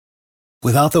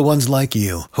Without the ones like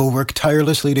you, who work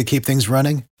tirelessly to keep things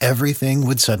running, everything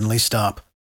would suddenly stop.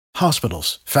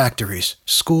 Hospitals, factories,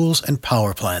 schools, and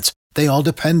power plants, they all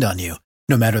depend on you.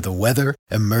 No matter the weather,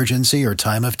 emergency, or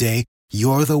time of day,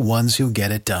 you're the ones who get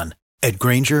it done. At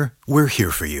Grainger, we're here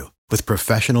for you with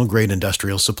professional-grade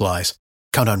industrial supplies.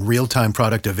 Count on real-time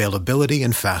product availability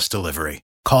and fast delivery.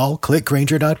 Call, click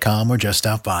Grainger.com, or just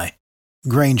stop by.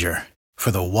 Grainger, for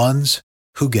the ones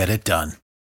who get it done.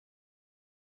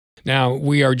 Now,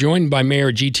 we are joined by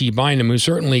Mayor G.T. Bynum, who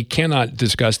certainly cannot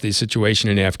discuss the situation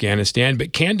in Afghanistan,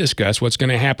 but can discuss what's going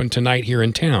to happen tonight here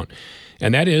in town.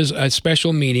 And that is a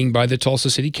special meeting by the Tulsa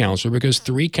City Council because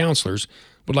 3 councilors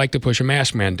would like to push a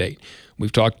mask mandate.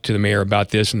 We've talked to the mayor about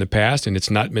this in the past, and it's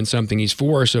not been something he's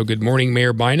for. So good morning,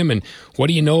 Mayor Bynum. And what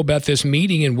do you know about this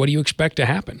meeting, and what do you expect to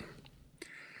happen?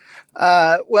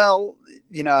 Well,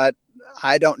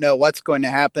 I don't know what's going to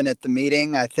happen at the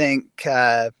meeting. I think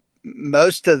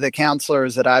most of the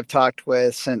counselors that I've talked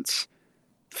with since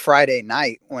Friday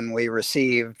night when we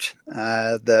received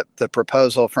the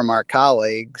proposal from our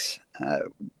colleagues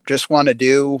just want to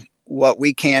do what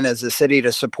we can as a city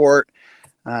to support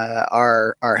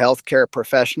our healthcare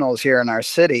professionals here in our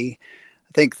city.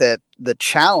 I think that the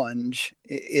challenge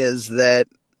is that,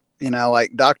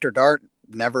 like Dr. Dart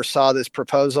never saw this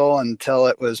proposal until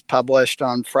it was published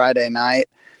on Friday night.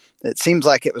 It seems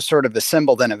like it was sort of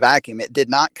assembled in a vacuum. It did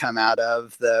not come out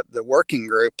of the working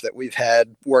group that we've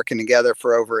had working together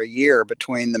for over a year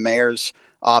between the mayor's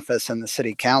office and the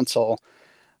city council.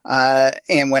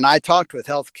 And when I talked with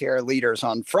healthcare leaders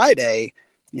on Friday,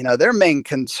 their main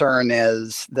concern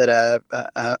is that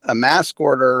a mask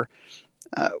order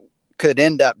could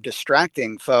end up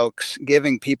distracting folks,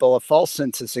 giving people a false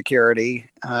sense of security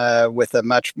with a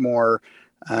much more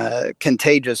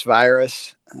contagious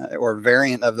virus or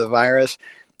variant of the virus,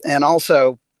 and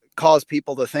also cause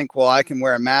people to think, well, I can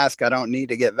wear a mask, I don't need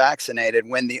to get vaccinated,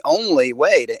 when the only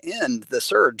way to end the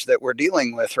surge that we're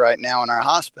dealing with right now in our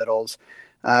hospitals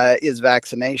is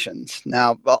vaccinations.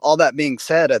 Now, all that being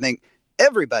said, I think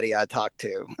everybody I talked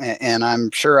to, and I'm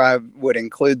sure I would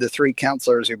include the 3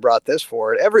 counselors who brought this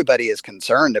forward, everybody is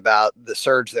concerned about the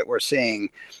surge that we're seeing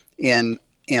in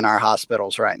our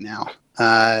hospitals right now.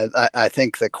 I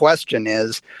think the question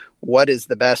is, what is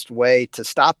the best way to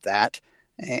stop that?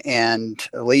 And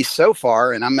at least so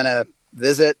far, and I'm going to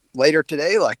visit later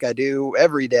today, like I do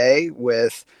every day,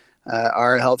 with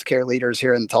our healthcare leaders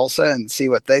here in Tulsa and see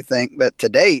what they think. But to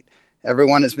date,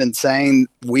 everyone has been saying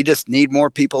we just need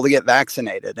more people to get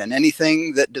vaccinated, and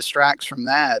anything that distracts from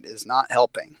that is not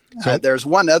helping. There's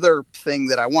one other thing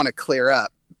that I want to clear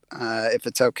up, if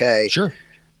it's okay. Sure.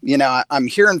 I'm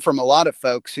hearing from a lot of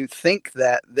folks who think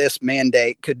that this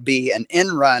mandate could be an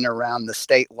end run around the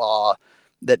state law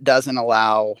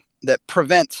that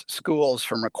prevents schools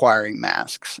from requiring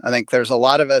masks. I think there's a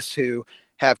lot of us who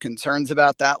have concerns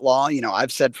about that law.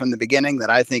 I've said from the beginning that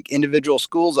I think individual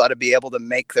schools ought to be able to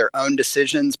make their own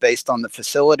decisions based on the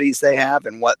facilities they have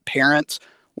and what parents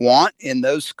want in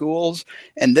those schools.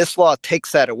 And this law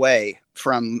takes that away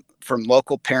from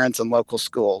local parents and local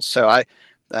schools. So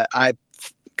I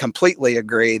completely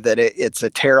agree that it's a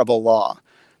terrible law.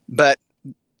 But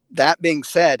that being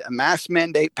said, a mask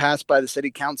mandate passed by the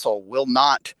city council will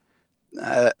not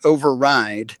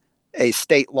override a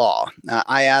state law.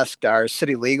 I asked our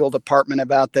city legal department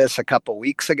about this a couple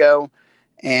weeks ago,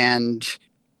 and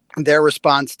their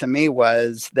response to me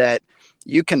was that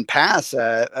you can pass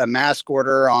a mask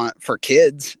order for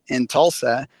kids in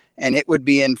Tulsa, and it would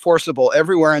be enforceable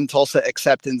everywhere in Tulsa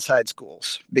except inside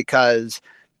schools, because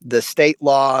the state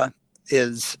law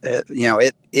is,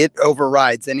 it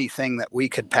overrides anything that we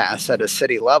could pass at a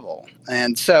city level.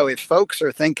 And so if folks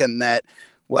are thinking that,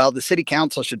 well, the city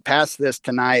council should pass this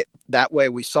tonight, that way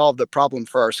we solve the problem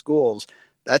for our schools,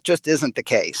 that just isn't the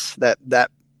case. That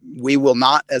we will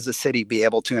not, as a city, be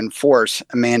able to enforce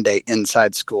a mandate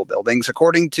inside school buildings,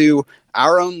 according to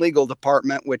our own legal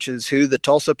department, which is who the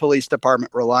Tulsa Police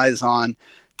Department relies on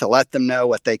to let them know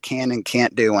what they can and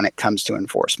can't do when it comes to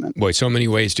enforcement. Boy, so many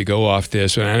ways to go off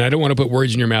this. And I don't want to put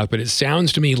words in your mouth, but it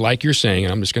sounds to me like you're saying,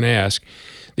 and I'm just going to ask,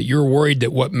 that you're worried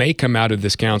that what may come out of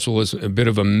this council is a bit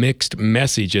of a mixed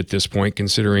message at this point,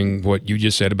 considering what you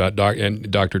just said about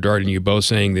Dr. Dart and you both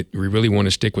saying that we really want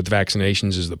to stick with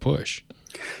vaccinations as the push.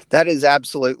 That is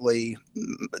absolutely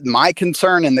my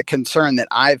concern, and the concern that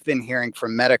I've been hearing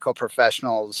from medical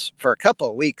professionals for a couple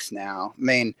of weeks now. I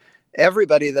mean,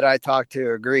 everybody that I talk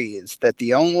to agrees that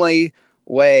the only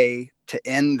way to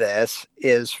end this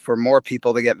is for more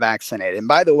people to get vaccinated. And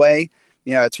by the way,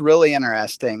 it's really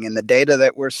interesting in the data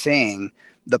that we're seeing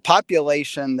the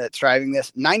population that's driving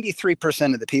this,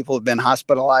 93% of the people who've been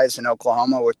hospitalized in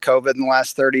Oklahoma with COVID in the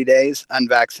last 30 days,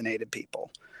 unvaccinated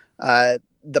people.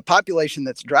 The population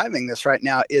that's driving this right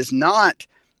now is not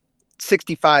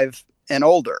 65 and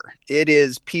older. It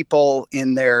is people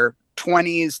in their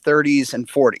 20s, 30s, and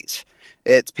 40s.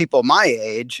 It's people my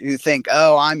age who think,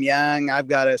 oh, I'm young, I've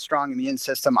got a strong immune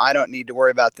system, I don't need to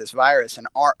worry about this virus, and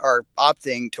are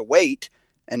opting to wait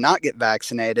and not get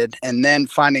vaccinated, and then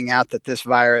finding out that this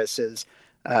virus is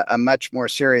a much more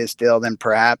serious deal than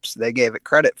perhaps they gave it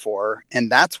credit for.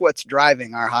 And that's what's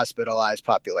driving our hospitalized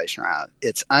population around.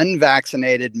 It's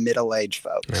unvaccinated middle-aged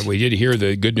folks. And we did hear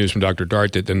the good news from Dr.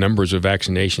 Dart that the numbers of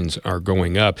vaccinations are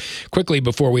going up. Quickly,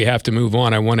 before we have to move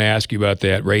on, I want to ask you about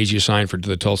that raise you signed for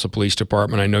the Tulsa Police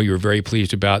Department. I know you were very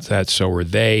pleased about that. So were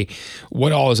they.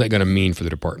 What all is that going to mean for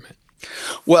the department?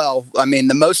 Well, I mean,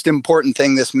 the most important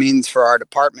thing this means for our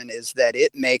department is that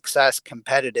it makes us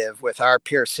competitive with our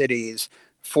peer cities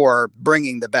for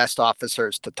bringing the best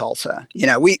officers to Tulsa. You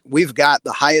know, we've got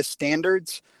the highest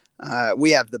standards.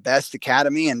 We have the best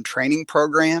academy and training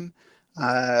program.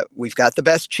 We've got the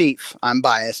best chief. I'm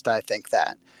biased, I think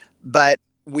that. But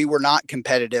we were not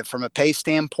competitive from a pay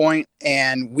standpoint,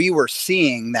 and we were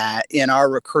seeing that in our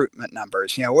recruitment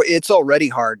numbers. You know, it's already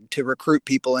hard to recruit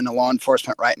people into law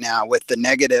enforcement right now with the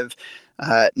negative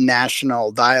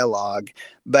national dialogue.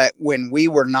 But when we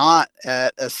were not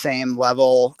at a same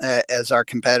level as our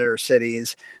competitor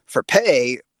cities for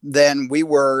pay, then we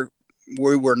were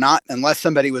not, unless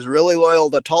somebody was really loyal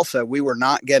to Tulsa, we were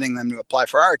not getting them to apply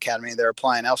for our academy. They're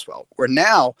applying elsewhere. We're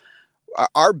now,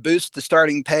 our boost to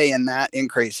starting pay in that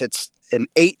increase, it's an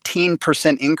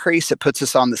 18% increase. It puts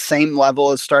us on the same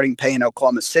level as starting pay in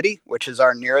Oklahoma City, which is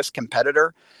our nearest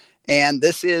competitor. And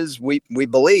this is, we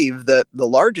believe, the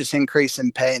largest increase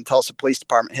in pay in Tulsa Police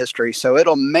Department history. So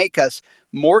it'll make us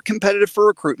more competitive for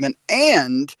recruitment,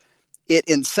 and it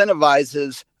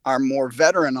incentivizes our more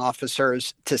veteran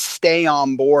officers to stay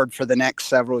on board for the next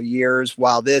several years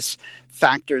while this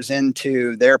factors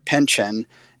into their pension.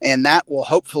 And that will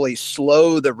hopefully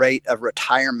slow the rate of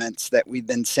retirements that we've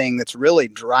been seeing that's really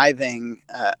driving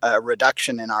a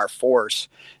reduction in our force.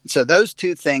 And so those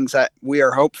two things that we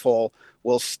are hopeful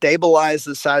will stabilize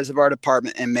the size of our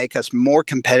department and make us more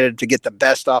competitive to get the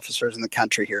best officers in the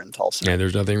country here in Tulsa. And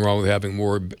there's nothing wrong with having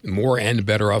more and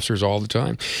better officers all the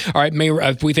time. All right,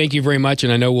 Mayor, we thank you very much,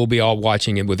 and I know we'll be all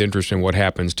watching it with interest in what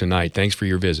happens tonight. Thanks for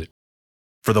your visit.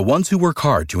 For the ones who work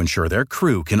hard to ensure their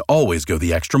crew can always go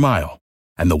the extra mile,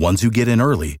 and the ones who get in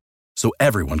early so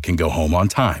everyone can go home on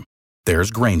time,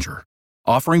 there's Grainger,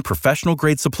 offering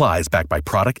professional-grade supplies backed by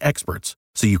product experts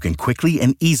so you can quickly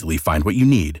and easily find what you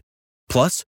need.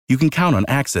 Plus, you can count on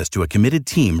access to a committed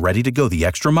team ready to go the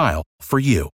extra mile for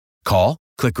you. Call,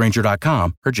 click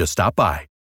Grainger.com, or just stop by.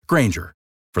 Grainger,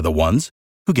 for the ones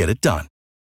who get it done.